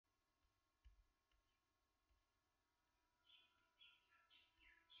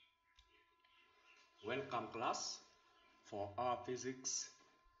Welcome class for our physics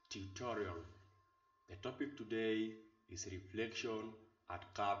tutorial. The topic today is reflection at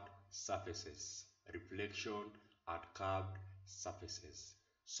curved surfaces. Reflection at curved surfaces.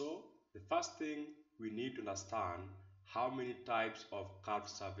 So the first thing we need to understand, how many types of curved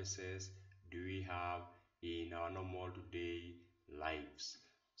surfaces do we have in our normal today lives.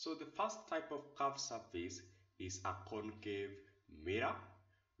 So the first type of curved surface is a concave mirror.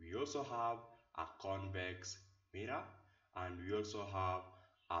 We also have a convex mirror, and we also have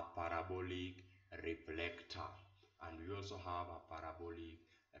a parabolic reflector,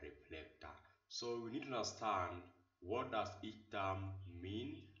 So we need to understand what does each term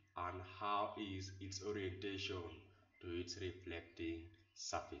mean and how is its orientation to its reflecting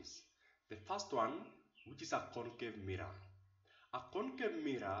surface. The first one, which is a concave mirror. A concave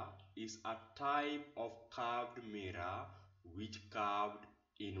mirror is a type of curved mirror which curved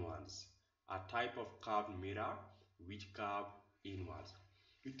inwards. A type of curved mirror which curved inwards.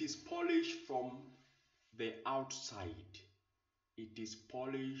 It is polished from the outside. It is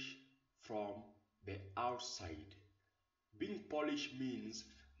polished from the outside. Being polished means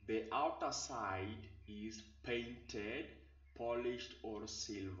the outer side is painted, polished, or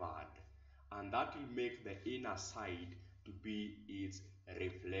silvered, and that will make the inner side to be its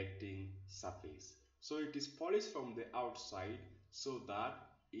reflecting surface. So it is polished from the outside so that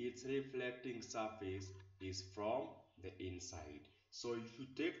its reflecting surface is from the inside. So if you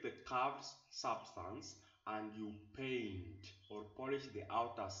take the curved substance and you paint or polish the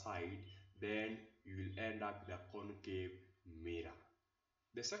outer side, then you will end up with a concave mirror.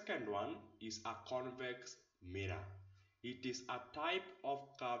 The second one is a convex mirror. It is a type of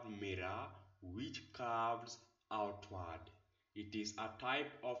curved mirror which curves outward. It is a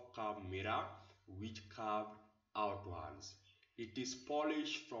type of curved mirror which curves outwards. It is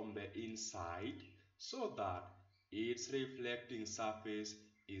polished from the inside so that its reflecting surface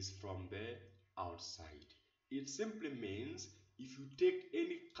is from the outside. It simply means if you take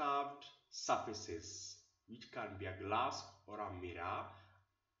any curved surfaces, which can be a glass or a mirror,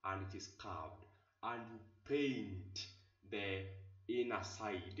 and it is curved, and you paint the inner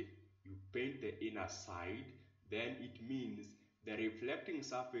side, then it means the reflecting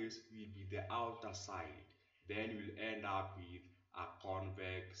surface will be the outer side. Then you will end up with a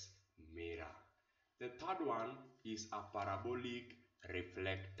convex mirror. The third one is a parabolic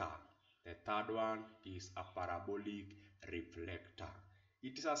reflector.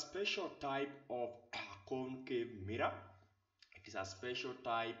 It is a special type of a concave mirror.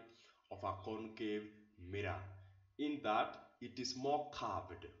 In that it is more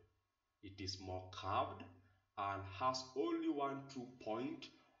curved. And has only one true point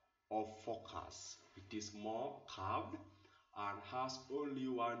of focus.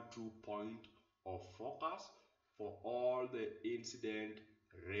 For all the incident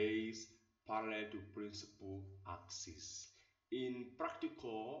rays parallel to principal axis. In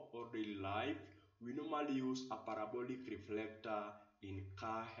practical or daily life, we normally use a parabolic reflector in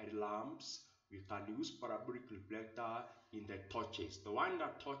car headlamps. We can use parabolic reflector in the torches. The one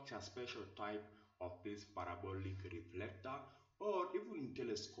that torch a special type of this parabolic reflector, or even in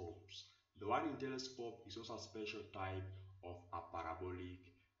telescopes. The one in telescope is also a special type of a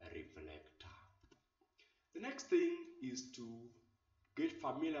parabolic reflector. The next thing is to get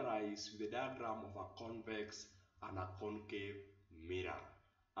familiarized with the diagram of a convex and a concave mirror.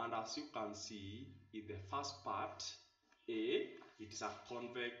 And as you can see in the first part, it is a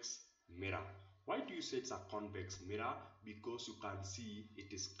convex mirror. Why do you say it's a convex mirror? Because you can see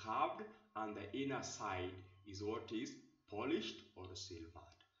it is curved and the inner side is what is polished or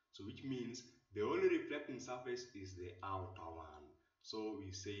silvered. So which means the only reflecting surface is the outer one. So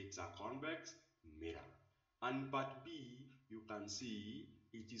we say it's a convex mirror. And part B, you can see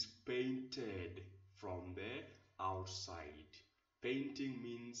it is painted from the outside. Painting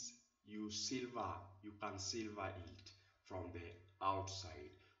means you can silver it from the outside,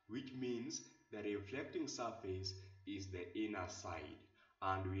 which means the reflecting surface is the inner side,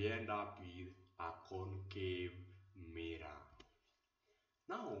 and we end up with a concave mirror.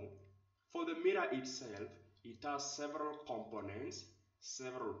 Now, for the mirror itself, it has several components,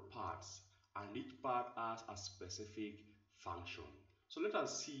 several parts, and each part has a specific function. So let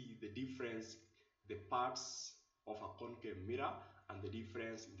us see the difference, the parts of a concave mirror and the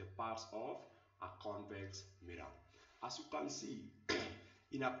difference in the parts of a convex mirror. As you can see,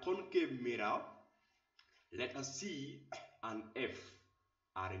 in a concave mirror, let us see an F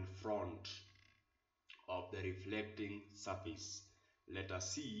are in front of the reflecting surface. Let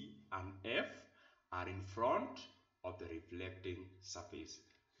us see an F are in front of the reflecting surface.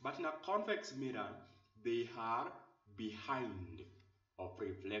 But in a convex mirror, they are behind of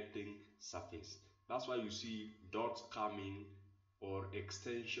reflecting surface. That's why you see dots coming or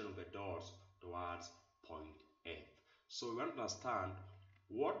extension of the dots towards point F. So we understand,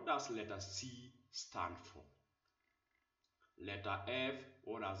 what does letter C stand for? Letter F,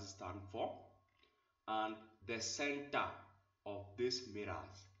 what does it stand for? And the center of these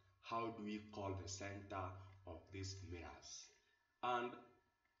mirrors, how do we call the center of these mirrors? And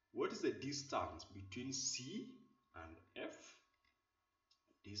what is the distance between C and F?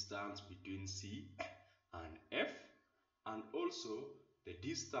 Distance between C and F, and also the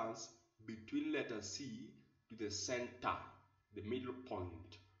distance between letter C to the center, the middle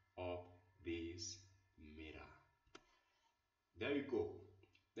point of this mirror. There we go.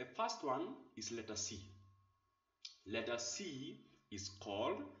 The first one is letter C. Letter C is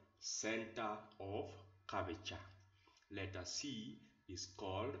called center of curvature. Letter C is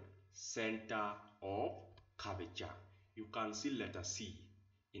called center of curvature. You can see letter C.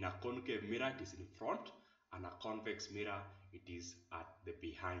 In a concave mirror, it is in front, and a convex mirror, it is at the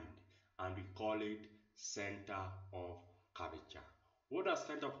behind. And we call it center of curvature. What does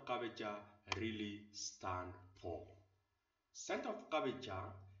center of curvature really stand for? Center of curvature,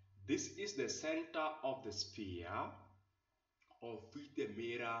 this is the center of the sphere of which the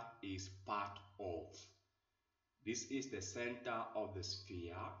mirror is part of. This is the center of the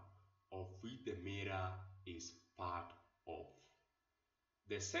sphere of which the mirror is part of.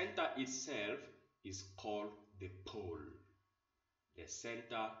 The center itself is called the pole. The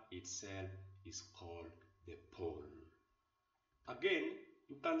center itself is called the pole. Again,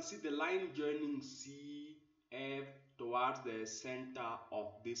 you can see the line joining CF towards the center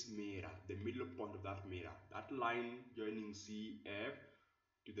of this mirror, the middle point of that mirror. That line joining CF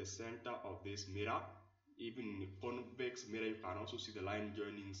to the center of this mirror. Even in a convex mirror, you can also see the line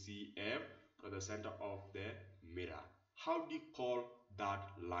joining CF to the center of the mirror. How do you call that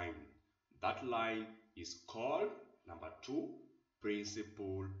line? That line is called, number 2,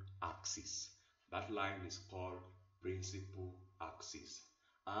 principal axis. That line is called principal axis.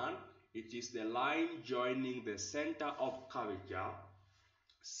 And it is the line joining the center of curvature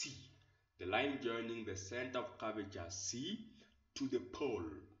C. The line joining the center of curvature C to the pole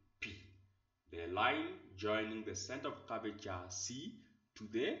P. The line joining the center of curvature C to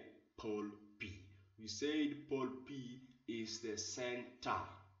the pole P. We said pole P is the center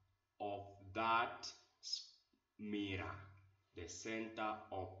of that mirror. The center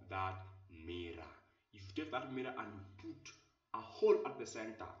of that mirror. If you take that mirror and you put a hole at the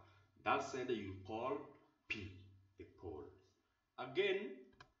center, that center you call P, the pole. Again,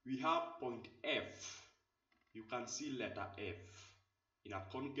 we have point F. You can see letter F. In a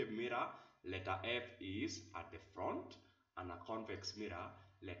concave mirror, letter F is at the front, and a convex mirror,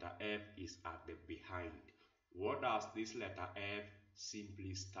 letter F is at the behind. What does this letter F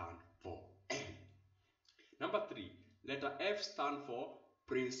simply stand for? Number 3, letter F stand for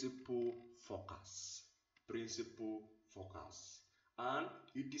principal focus. Principal focus. And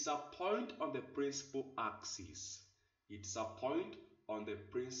it is a point on the principal axis. It's a point on the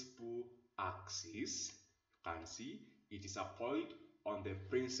principal axis. You can see it is a point on the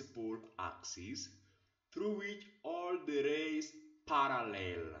principal axis through which all the rays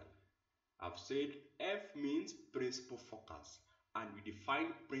parallel. I've said F means principal focus, and we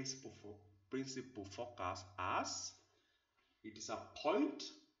define principal focus as it is a point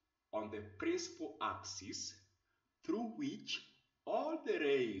on the principal axis through which all the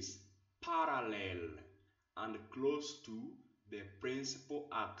rays parallel and close to the principal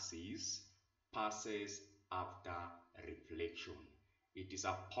axis passes after reflection. It is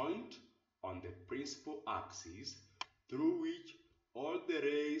a point on the principal axis through which all the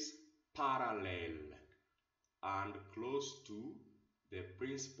rays parallel and close to the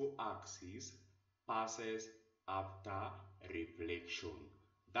principal axis passes after reflection.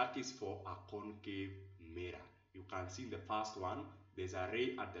 That is for a concave mirror. You can see in the first one, there's a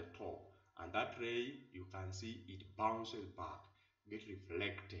ray at the top, and that ray, you can see it bounces back, get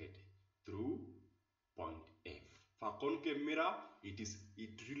reflected through point F. For a concave mirror, it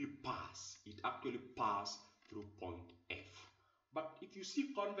actually passes through point F. But if you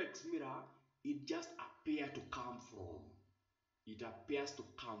see convex mirror, it just appears to come from. It appears to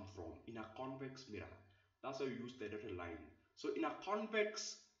come from in a convex mirror. That's how you use the dotted line. So in a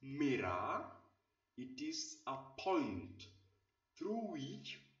convex mirror, it is a point through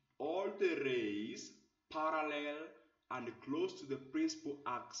which all the rays parallel and close to the principal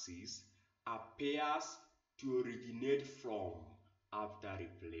axis appears to originate from after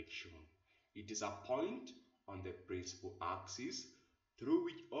reflection. It is a point on the principal axis through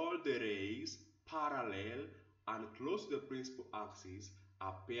which all the rays parallel and close to the principal axis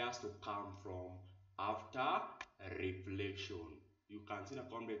appears to come from after reflection. You can see the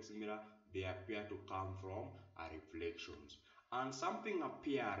convex mirror, they appear to come from reflections. And something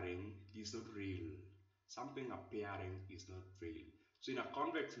appearing is not real. Something appearing is not real. So in a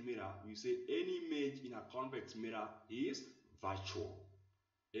convex mirror, we say any image in a convex mirror is virtual.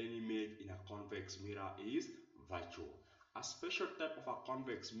 Any image in a convex mirror is virtual. A special type of a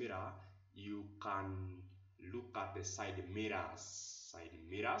convex mirror, you can look at the side mirrors. Side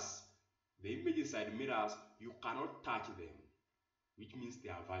mirrors, the image inside mirrors, you cannot touch them, which means they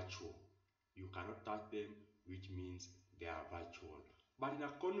are virtual. You cannot touch them, which means they are virtual. But in a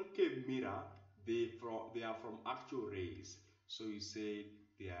concave mirror, they are from actual rays. So you say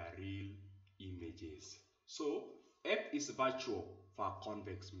they are real images. So F is virtual for a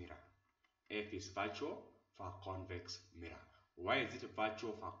convex mirror. F is virtual for a convex mirror. Why is it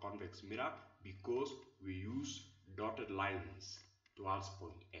virtual for a convex mirror? Because we use dotted lines towards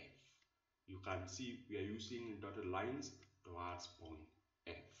point F. You can see we are using dotted lines towards point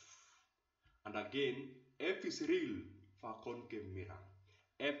F. And again, F is real for a concave mirror.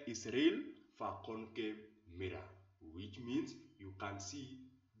 F is real for a concave mirror, which means you can see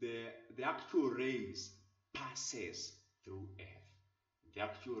the actual rays passes through F. The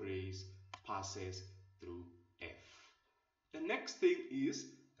actual rays passes through F. The next thing is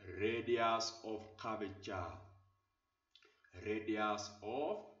radius of curvature. Radius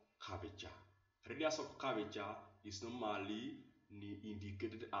of curvature. Radius of curvature is normally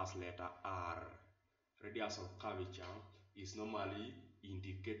indicated as letter R. Radius of curvature is normally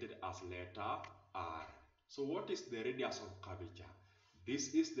indicated as letter R. So what is the radius of curvature?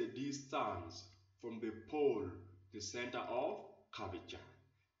 This is the distance from the pole to the center of curvature.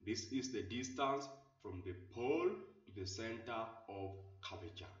 This is the distance from the pole to the center of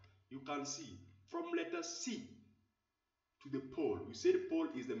curvature. You can see from letter C to the pole. We say the pole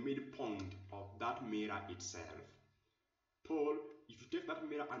is the midpoint of that mirror itself. Pole, if you take that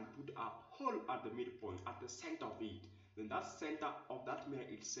mirror and put a hole at the midpoint, at the center of it, then that center of that mirror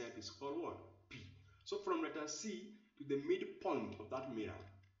itself is called what? P. So from letter C to the midpoint of that mirror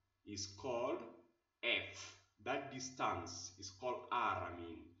is called F. That distance is called R.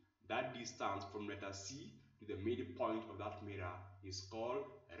 That distance from letter C to the midpoint of that mirror is called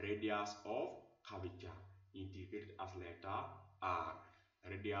radius of curvature, indicated as letter R.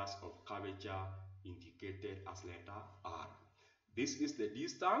 Radius of curvature indicated as letter R. This is the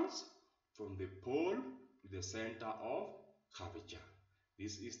distance from the pole to the center of curvature.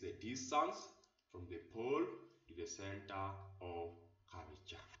 This is the distance from the pole to the center of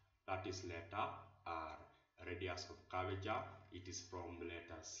curvature. That is letter R. Radius of curvature, it is from the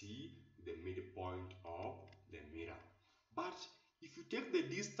letter C to the midpoint of the mirror. But if you take the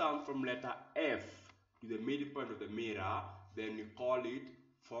distance from letter F to the midpoint of the mirror, then you call it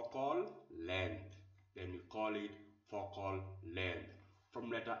focal length. Then you call it focal length.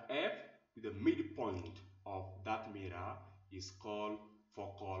 From letter F to the midpoint of that mirror is called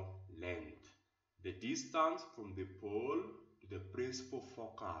focal length. The distance from the pole to the principal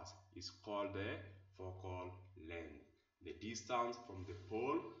focus is called the focal length. The distance from the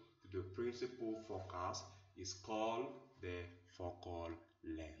pole to the principal focus is called the focal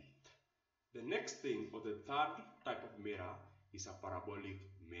length. The next thing, or the third type of mirror, is a parabolic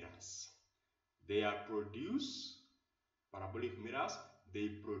mirrors. Parabolic mirrors, they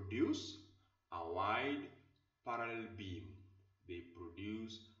produce a wide parallel beam. They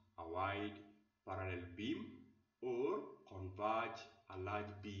produce a wide parallel beam or converge a large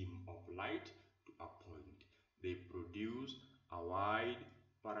beam of light to a point. They produce a wide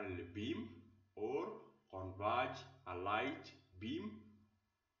parallel beam or converge a light beam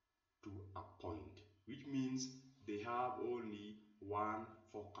to a point, which means they have only one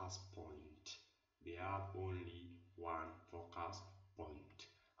focus point. They have only one focus point.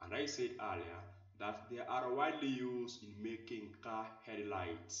 And I said earlier that they are widely used in making car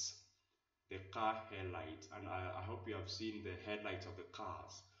headlights. The car headlights, and I hope you have seen the headlights of the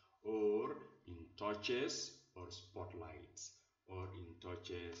cars, or in torches or spotlights, or in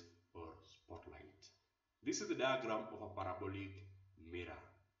torches or spotlights. This is the diagram of a parabolic mirror.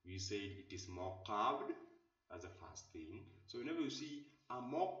 We said it is more curved. That's the first thing. So whenever you see a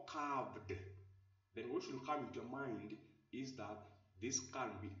more curved, then what should come into your mind is that this can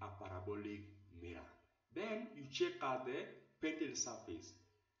be a parabolic mirror. Then you check out the painted surface.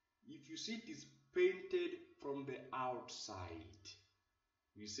 If you see it is painted from the outside,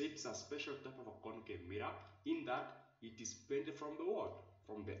 we say it's a special type of a concave mirror in that it is painted from the what?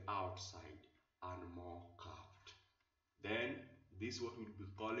 From the outside and more curved. Then This is what we'll be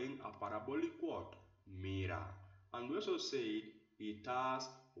calling a parabolic what? Mirror. And we also said it has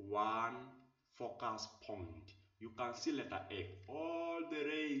one focus point. You can see letter F. All the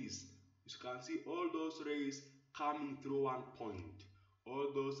rays, you can see all those rays coming through one point. All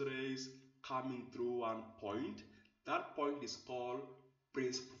those rays coming through one point. That point is called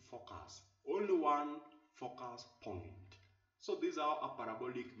principal focus. Only one focus point. So this is how a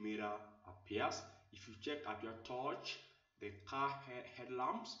parabolic mirror appears. If you check at your torch, the car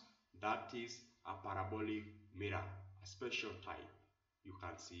headlamps, that is a parabolic mirror, a special type. You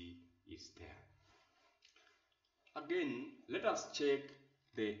can see it's there. Again, let us check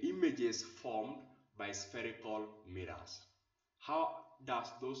the images formed by spherical mirrors. How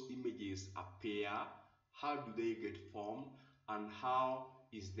does those images appear? How do they get formed? And how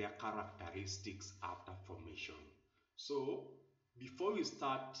is their characteristics after formation? So, before we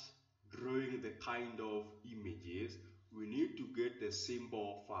start drawing the kind of images, we need to get the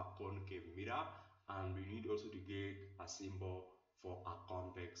symbol for a concave mirror, and we need also to get a symbol for a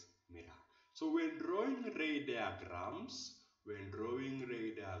convex mirror. So when drawing ray diagrams, the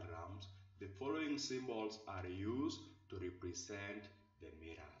following symbols are used to represent the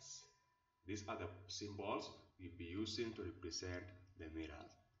mirrors. These are the symbols we'll be using to represent the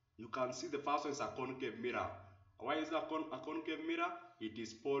mirrors. You can see the first one is a concave mirror. Why is a concave mirror? It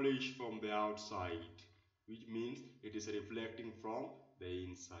is polished from the outside, which means it is reflecting from the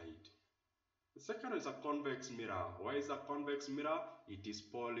inside. The second is a convex mirror. Why is a convex mirror? It is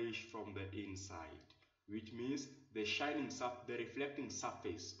polished from the inside, which means the reflecting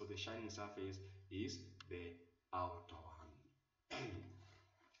surface or the shining surface is the outer one.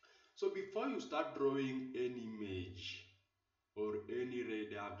 So before you start drawing any image or any ray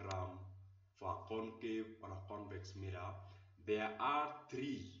diagram for a concave or a convex mirror, there are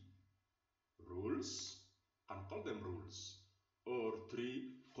three rules, and call them rules, or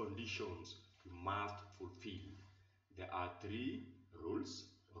three conditions you must fulfill. There are three rules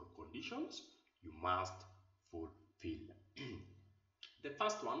or conditions you must fulfill. The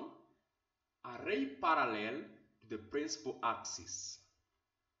first one, a ray parallel to the principal axis.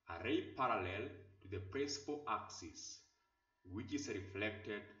 A ray parallel to the principal axis, which is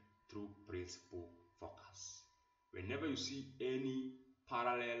reflected through principal focus. Whenever you see any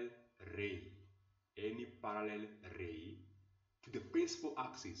parallel ray to the principal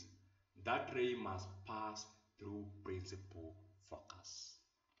axis, that ray must pass through principal focus.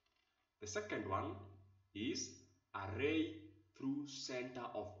 The second one is a ray through center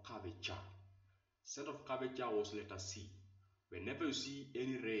of curvature. Center of curvature was letter C. Whenever you see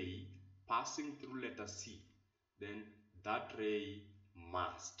any ray passing through letter C, then that ray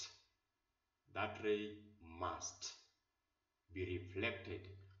must be reflected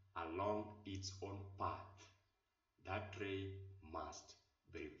along its own path. That ray must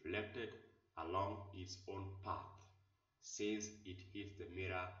be reflected along its own path since it hits the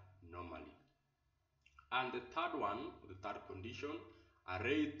mirror normally. And the third one, the third condition, a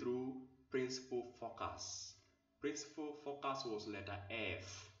ray through principal focus. Principal focus was letter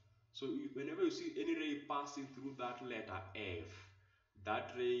F. So whenever you see any ray passing through that letter F,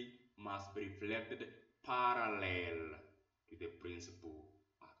 that ray must be reflected parallel to the principal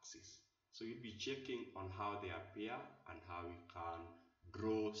axis. So you'll be checking on how they appear and how you can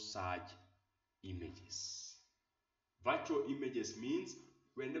draw such images. Virtual images means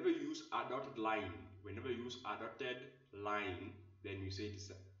whenever you use a dotted line, then you say it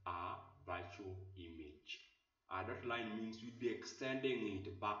is a virtual image. A dotted line means you'll be extending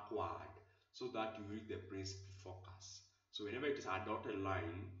it backward so that you reach the principal focus. So whenever it is a dotted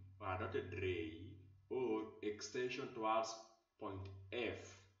line or a dotted ray or extension towards point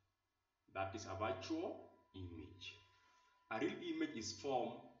F, that is a virtual image. A real image is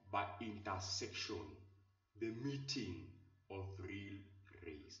formed by intersection, the meeting of real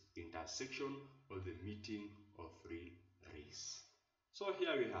rays. Intersection or the meeting of real rays. So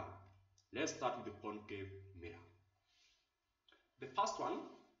here we have. Let's start with the concave mirror. The first one,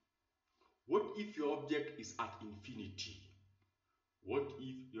 what if your object is at infinity? What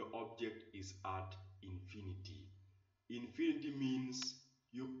if your object is at infinity? Infinity means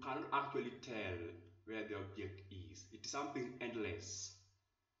you cannot actually tell where the object is. It is something endless.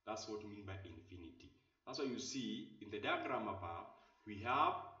 That's what we mean by infinity. That's why you see in the diagram above, we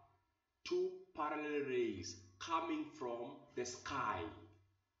have two parallel rays coming from the sky,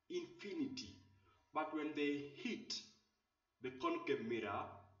 infinity. But when they hit the concave mirror,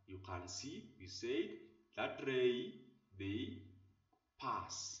 you can see, we said, that ray, they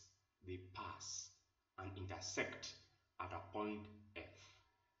pass and intersect at a point F.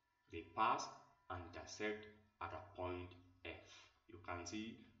 They pass and intersect at a point F. can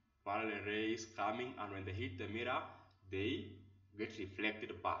see parallel rays coming, and when they hit the mirror, they get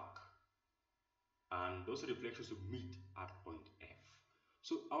reflected back. And those reflections will meet at point F.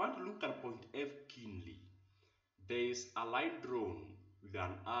 So I want to look at point F keenly. There is a line drawn with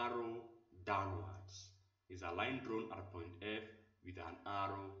an arrow downwards. There's a line drawn at point F with an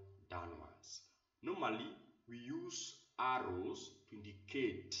arrow downwards. Normally, we use arrows to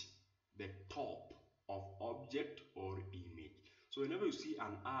indicate the top of object or image. So whenever you see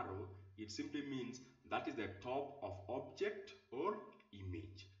an arrow, it simply means that is the top of object or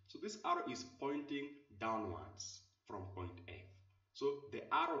image. So this arrow is pointing downwards from point F. So the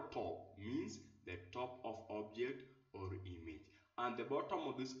arrow top means the top of object or image, and the bottom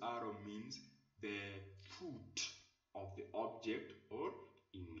of this arrow means the foot of the object or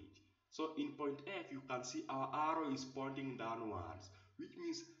image. So in point F, you can see our arrow is pointing downwards, which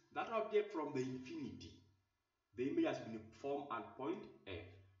means that object from the infinity, the image has been formed at point F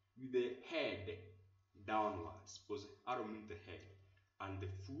with the head downwards, because arrow means the head, and the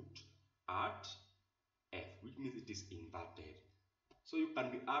foot at F, which means it is inverted. So you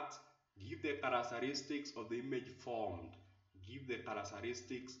can be asked, give the characteristics of the image formed. Give the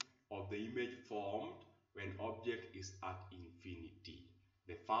characteristics of the image formed when object is at infinity.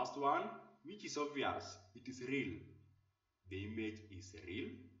 The first one, which is obvious, it is real. The image is real.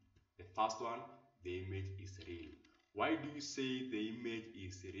 The first one, the image is real. Why do you say the image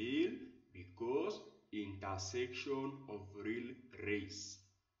is real? Because intersection of real rays.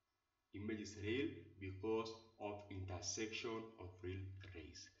 Image is real because of intersection of real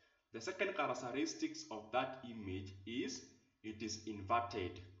rays. The second characteristics of that image is it is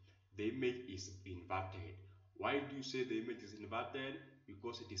inverted. The image is inverted. Why do you say the image is inverted?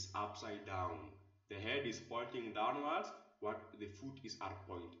 Because it is upside down. The head is pointing downwards, what the foot is at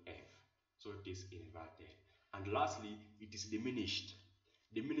point F. So it is inverted. And lastly, it is diminished.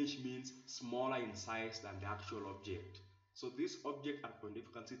 Diminished means smaller in size than the actual object. So this object at point F,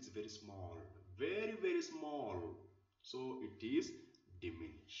 you can see it's very small, very, very small. So it is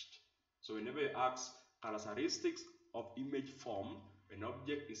diminished. So whenever you ask characteristics of image formed, an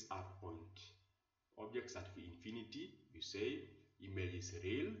object is at point, objects at infinity, you say image is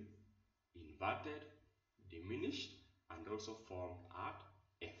real, inverted, diminished, and also formed at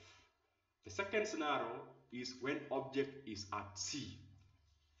F. The second scenario is when object is at C.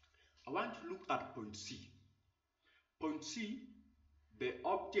 I want to look at point C. Point C, the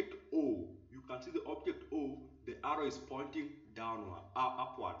object O, you can see the object O, the arrow is pointing downward,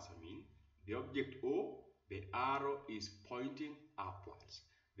 upwards. The object O, the arrow is pointing upwards.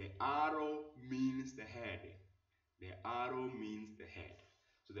 The arrow means the head. The arrow means the head.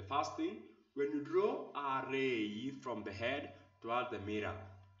 So the first thing, when you draw a ray from the head towards the mirror,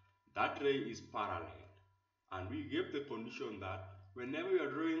 that ray is parallel. And we give the condition that whenever you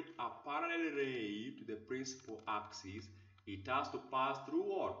are drawing a parallel ray to the principal axis, it has to pass through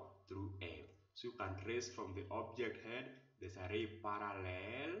what? Through F. So you can trace from the object head, there's a ray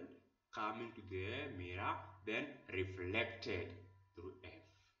parallel coming to the mirror, then reflected through F.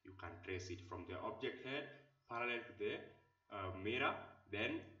 You can trace it from the object head, parallel to the mirror,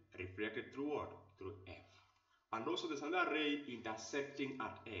 then reflected through what? Through F. And also there's another ray intersecting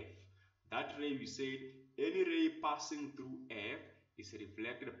at F. That ray, we said, any ray passing through F is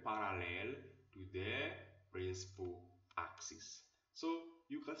reflected parallel to the principal axis. So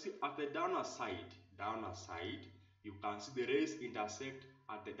you can see at the downer side, you can see the rays intersect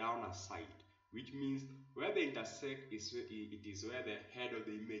at the downer side, which means where they intersect is where the head of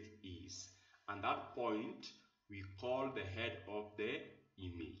the image is, and that point we call the head of the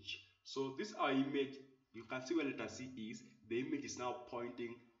image. So this our image. You can see where letter C is. The image is now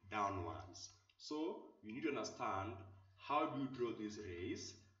pointing downwards. So you need to understand how do you draw these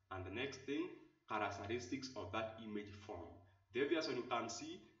rays, and the next thing, characteristics of that image form. The obvious one, you can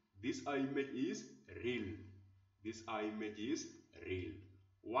see this our image is real. This our image is real.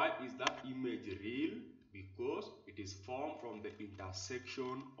 Why is that image real? Because it is formed from the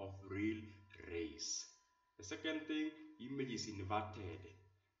intersection of real rays. The second thing, image is inverted.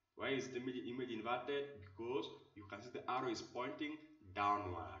 Why is the image inverted? Because you can see the arrow is pointing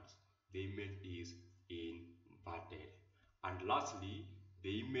downwards. The image is inverted. And lastly,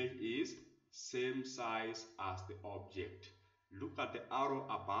 the image is same size as the object. Look at the arrow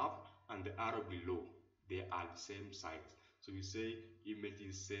above and the arrow below. They are the same size. So we say image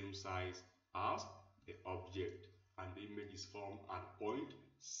is same size as the object, and the image is formed at point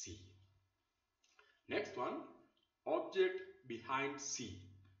C. Next one, object behind C.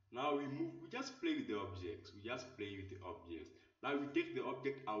 Now we just play with the objects. Now we take the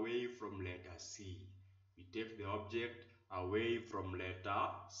object away from letter C. we take the object away from letter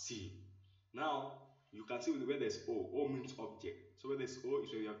C. Now, you can see where there's O. O means object. So where there's O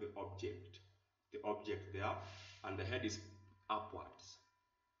is where you have the object. The object there, and the head is upwards.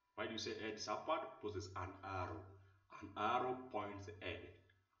 Why do you say head is upward? Because there's an arrow. An arrow points the head.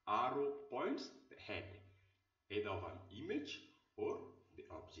 Arrow points the head, either of an image or the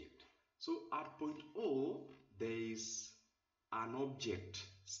object. So at point O, there is an object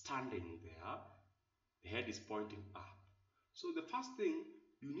standing there. The head is pointing up. So the first thing,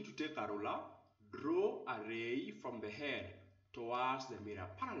 you need to take a ruler, draw a ray from the head towards the mirror,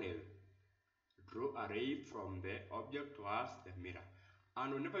 parallel. Draw a ray from the object towards the mirror.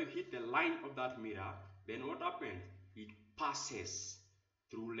 And whenever you hit the line of that mirror, then what happens? It passes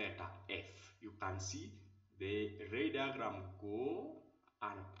through letter F. You can see the ray diagram go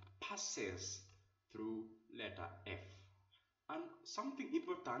and passes through letter F. And something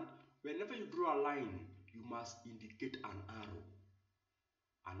important, whenever you draw a line, you must indicate an arrow.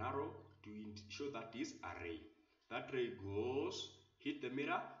 An arrow to show that is a ray. That ray goes, hit the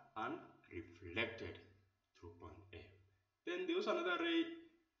mirror, and reflected through point F. Then there's another ray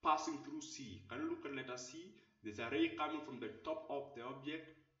passing through C. Can you look at letter C? There's a ray coming from the top of the object,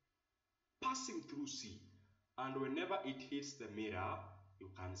 passing through C. And whenever it hits the mirror, you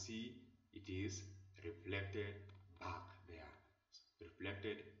can see it is reflected back there.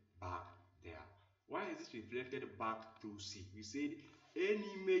 Reflected back there. Why is it reflected back through C? We said any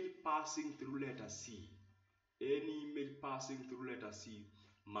image passing through letter C, any image passing through letter C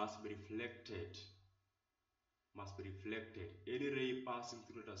must be reflected. Must be reflected. Any ray passing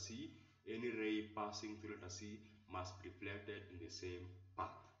through letter C, any ray passing through letter C must be reflected in the same path.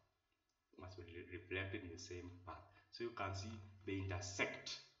 Must be reflected in the same path. So you can see they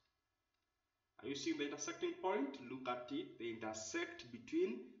intersect. Are you seeing the intersecting point? Look at it. They intersect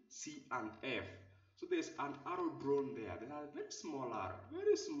between C and F. So there's an arrow drawn there. There's a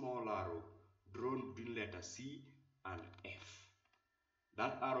very small arrow drawn between letter C and F.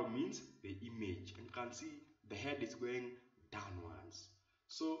 That arrow means the image, and you can see the head is going downwards.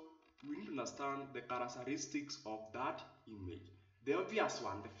 So we need to understand the characteristics of that image. The obvious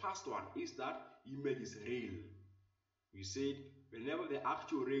one, the first one, is that image is real. We said whenever the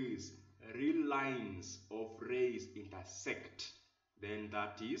actual rays, real lines of rays intersect, then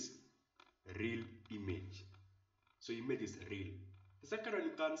that is real image. So image is real. The second one,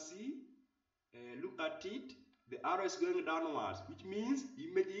 you can see, look at it, the arrow is going downwards, which means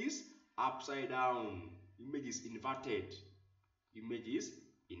image is upside down. Image is inverted. Image is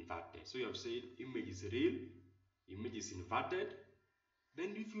inverted. So you have said image is real, image is inverted.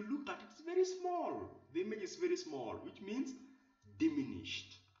 Then if you look at it, it's very small. The image is very small, which means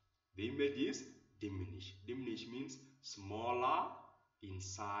diminished. The image is diminished. Diminished means smaller in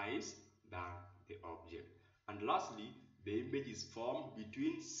size than the object. And lastly, the image is formed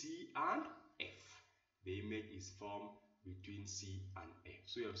between C and F. The image is formed between C and F.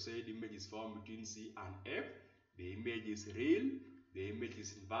 So you have said the image is formed between C and F. The image is real, the image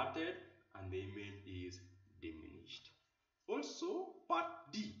is inverted, and the image is diminished. Also, part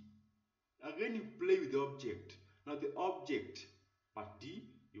D. Again, you play with the object. Now the object, part D,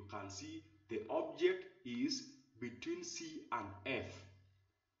 you can see the object is between C and F.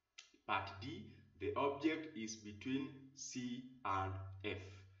 Part D, the object is between C and F.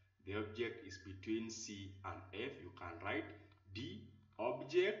 The object is between C and F. You can write D,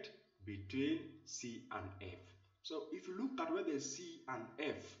 object between C and F. So if you look at where there's C and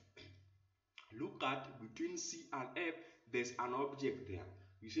F, look at between C and F, there's an object there.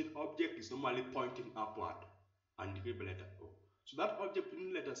 You see the object is normally pointing upward and you give a letter O. So that object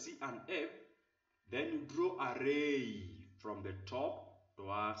between letter C and F, then you draw a ray from the top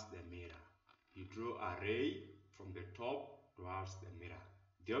towards the mirror. You draw a ray from the top towards the mirror.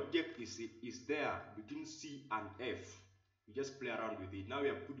 The object is there between C and F. You just play around with it. Now we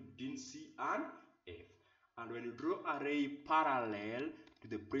have put between C and F. And when you draw a ray parallel to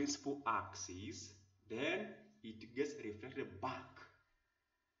the principal axis, then it gets reflected back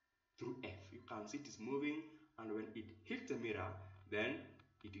through F. You can see it is moving, and when it hits the mirror, then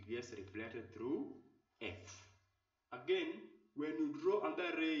it gets reflected through F. Again, when you draw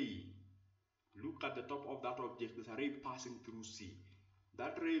another ray, look at the top of that object, there's a ray passing through C.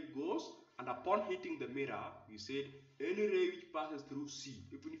 That ray goes, and upon hitting the mirror, you said any ray which passes through C,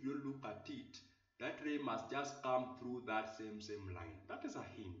 even if you don't look at it, that ray must just come through that same line. That is a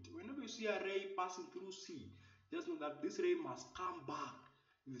hint. Whenever you see a ray passing through C, just know that this ray must come back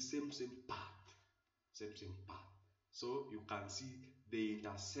in the same path. Same path. So you can see they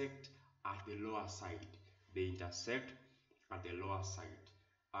intersect at the lower side. They intersect at the lower side.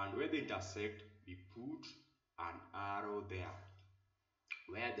 And where they intersect, we put an arrow there.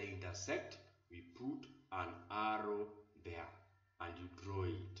 Where they intersect, we put an arrow there and you draw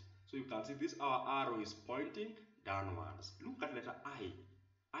it. So you can see this our arrow is pointing downwards. Look at letter I.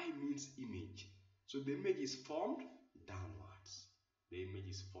 I means image. So the image is formed downwards. The image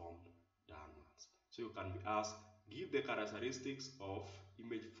is formed downwards. So you can be asked, give the characteristics of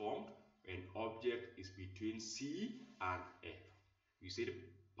image formed when object is between C and F. You said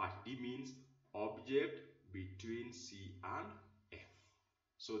part D means object between C and F.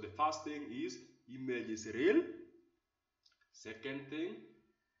 So the first thing is image is real. Second thing,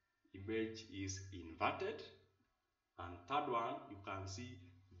 image is inverted. And third one, you can see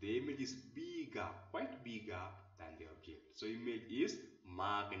the image is bigger, quite bigger than the object. So image is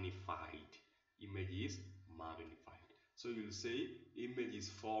magnified. Image is magnified. So you'll say image is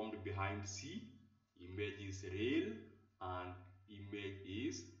formed behind C, image is real, and image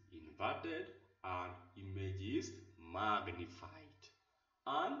is inverted, and image is magnified.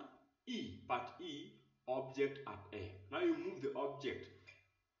 And E, part E, object at A. Now you move the object.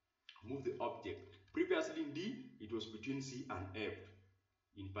 Move the object. Previously in D, it was between C and F.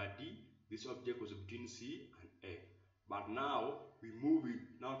 In part D, this object was between C and F. But now, we move it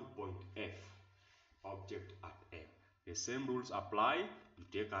now to point F. Object at F. The same rules apply. You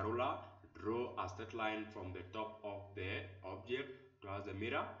take a ruler, draw a straight line from the top of the object towards the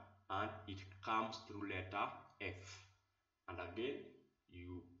mirror, and it comes through letter F. And again,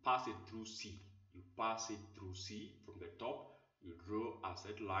 you pass it through C. You pass it through C from the top. You draw a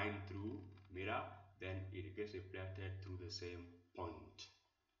straight line through mirror, then it gets reflected through the same point.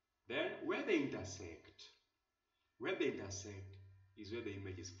 Then where they intersect is where the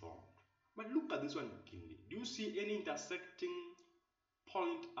image is formed. But look at this one keenly. Do you see any intersecting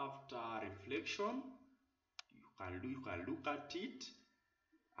point after reflection? You can look at it.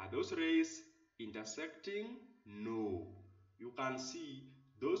 Are those rays intersecting? No. You can see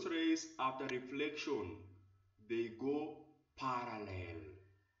those rays after reflection, they go parallel.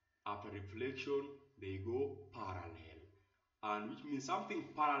 After reflection, they go parallel. And which means something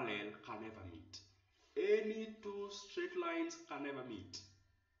parallel can never meet. Any two straight lines can never meet.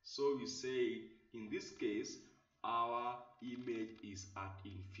 So we say, in this case, our image is at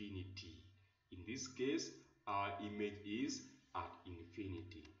infinity. In this case, our image is at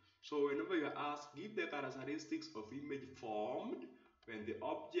infinity. So whenever you are asked, give the characteristics of image formed when the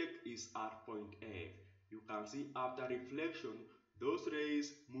object is at point F. You can see after reflection, those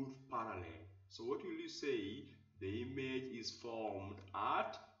rays move parallel. So what will you say? The image is formed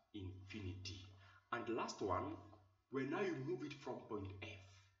at infinity. And the last one, when now you move it from point F.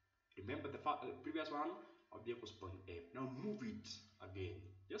 Remember the previous one, object was point F. Now move it again.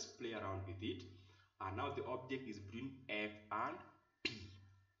 Just play around with it. And now the object is between F and P.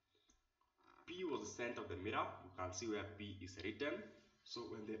 P was the center of the mirror. You can see where P is written. So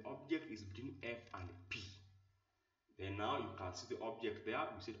when the object is between F and P, then now you can see the object there.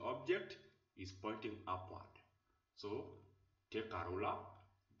 You see the object is pointing upward. So take a ruler,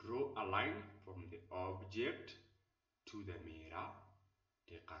 draw a line from the object to the mirror.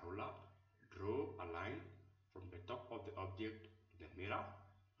 Take a ruler, draw a line from the top of the object to the mirror,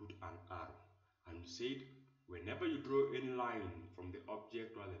 put an arrow. And you said, whenever you draw any line from the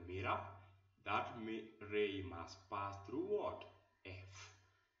object to the mirror, that ray must pass through what? F.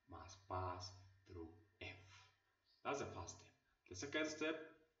 Must pass through F. That's the first step. The second step,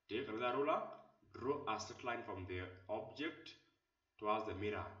 take another ruler, draw a straight line from the object towards the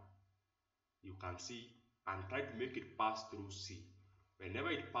mirror. You can see, and try to make it pass through C.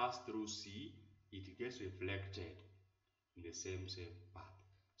 Whenever it passes through C, it gets reflected in the same path.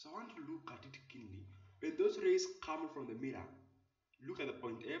 So I want to look at it keenly. When those rays come from the mirror, look at the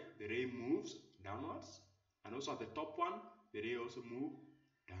point F, the ray moves downwards, and also at the top one, the ray also moves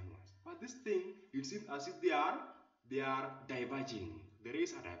downwards. But this thing, it seems as if they are diverging. The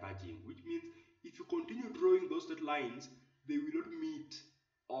rays are diverging, which means if you continue drawing those straight lines, they will not meet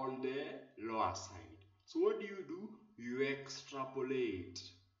on the lower side. So what do? You extrapolate.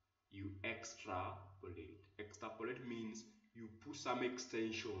 You extrapolate. Extrapolate means you put some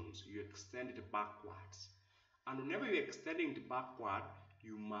extensions. You extend it backwards. And whenever you're extending it backward,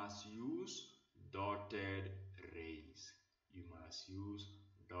 you must use dotted rays. You must use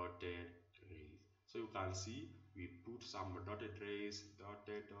dotted rays. So you can see we put some dotted rays,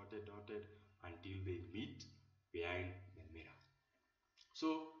 dotted, until they meet behind the mirror.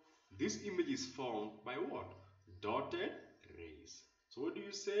 So this image is formed by what? Dotted rays. So what do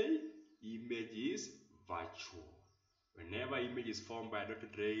you say? Image is virtual. Whenever image is formed by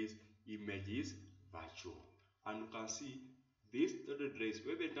dotted rays, image is virtual. And you can see This dotted rays,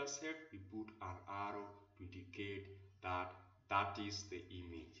 where they intersect, we put an arrow to indicate that that is the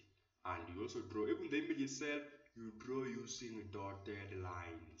image. And you also draw, even the image itself, you draw using dotted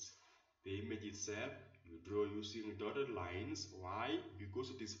lines. The image itself, you draw using dotted lines. Why? Because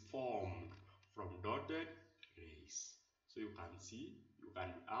it is formed from dotted rays. So you can see, you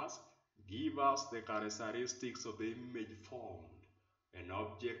can ask, give us the characteristics of the image formed. An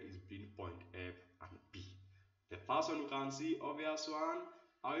object is between point F and P. The first one you can see, obvious one,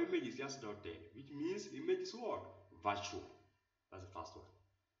 our image is just dotted, which means image is what? Virtual. That's the first one.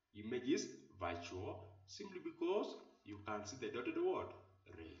 Image is virtual simply because you can see the dotted what?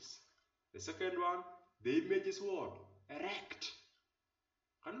 Rays. The second one, the image is what? Erect.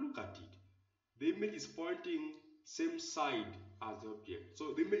 Can you look at it? The image is pointing same side as the object.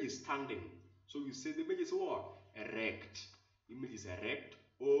 So the image is standing. So you say the image is what? Erect. Image is erect,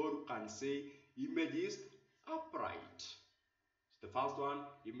 or you can say image is upright. The first one,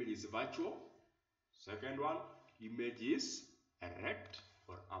 image is virtual. Second one, image is erect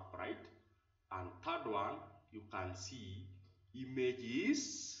or upright. And third one, you can see image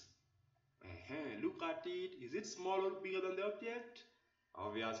is, look at it, is it small or bigger than the object?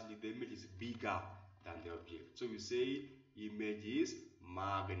 Obviously the image is bigger than the object. So we say image is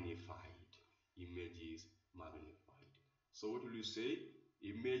magnified. Image is magnified. So what will you say?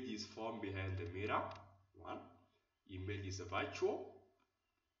 Image is formed behind the mirror. One. Image is virtual.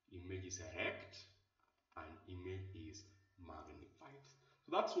 Image is erect. And image is magnified.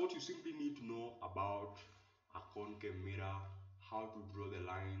 So that's what you simply need to know about a concave mirror, how to draw the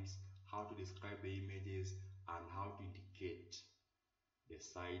lines, how to describe the images, and how to indicate the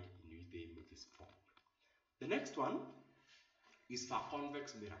side in which the image is formed. The next one is for a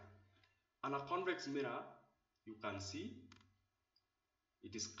convex mirror. And a convex mirror, you can see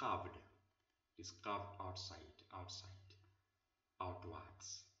it is curved. It is curved outwards.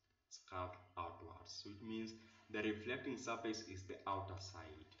 It's curved outwards. So it means the reflecting surface is the outer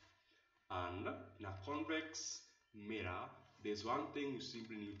side. And in a convex mirror, there's one thing you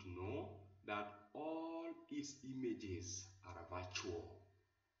simply need to know, that all its images are virtual.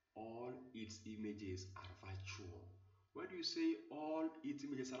 All its images are virtual. Why do you say all its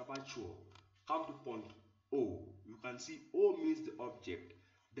images are virtual? Come to point O. You can see O means the object.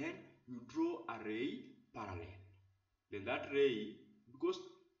 Then you draw a ray parallel. Then that ray, because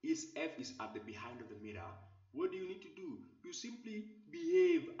its F is at the behind of the mirror, what do you need to do? You simply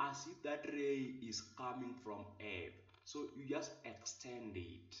behave as if that ray is coming from F. So you just extend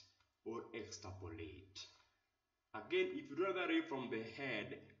it or extrapolate. Again, if you draw the ray from the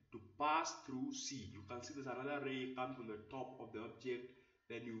head to pass through C, you can see there's another ray coming from the top of the object.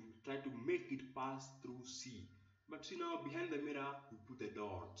 Then you try to make it pass through C. But see now, behind the mirror, you put the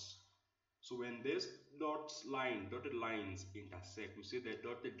dots. So when these dotted lines intersect, we say the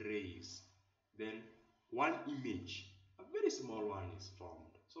dotted rays, then one image, a very small one, is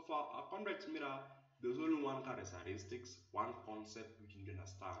formed. So for a convex mirror, there's only one characteristics, one concept which you need to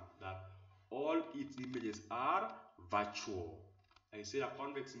understand, that all its images are virtual. I said a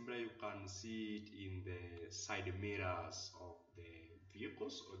convex mirror, you can see it in the side mirrors of the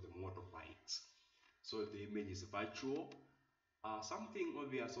vehicles or the motorbikes. So the image is virtual. Something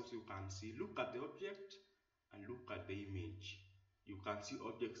obvious also you can see, look at the object and look at the image. You can see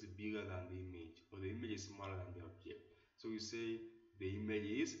objects bigger than the image, or the image is smaller than the object. So you say the image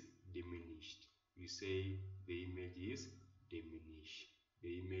is diminished. You say the image is diminished.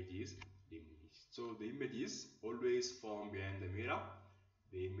 The image is diminished. So the image is always formed behind the mirror.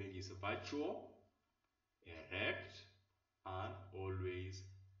 The image is virtual, erect, and always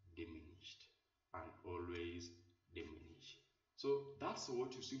diminished. And always diminished. So that's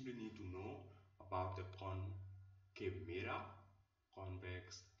what you simply need to know about the concave mirror,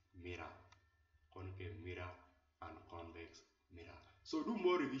 convex mirror, concave mirror, and convex mirror. So do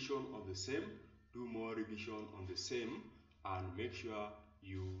more revision on the same, and make sure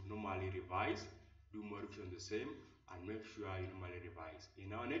you normally revise. Do more revision on the same, and make sure you normally revise.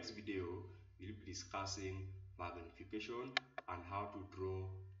 In our next video, we'll be discussing magnification and how to draw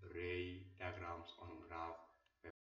ray diagrams on graph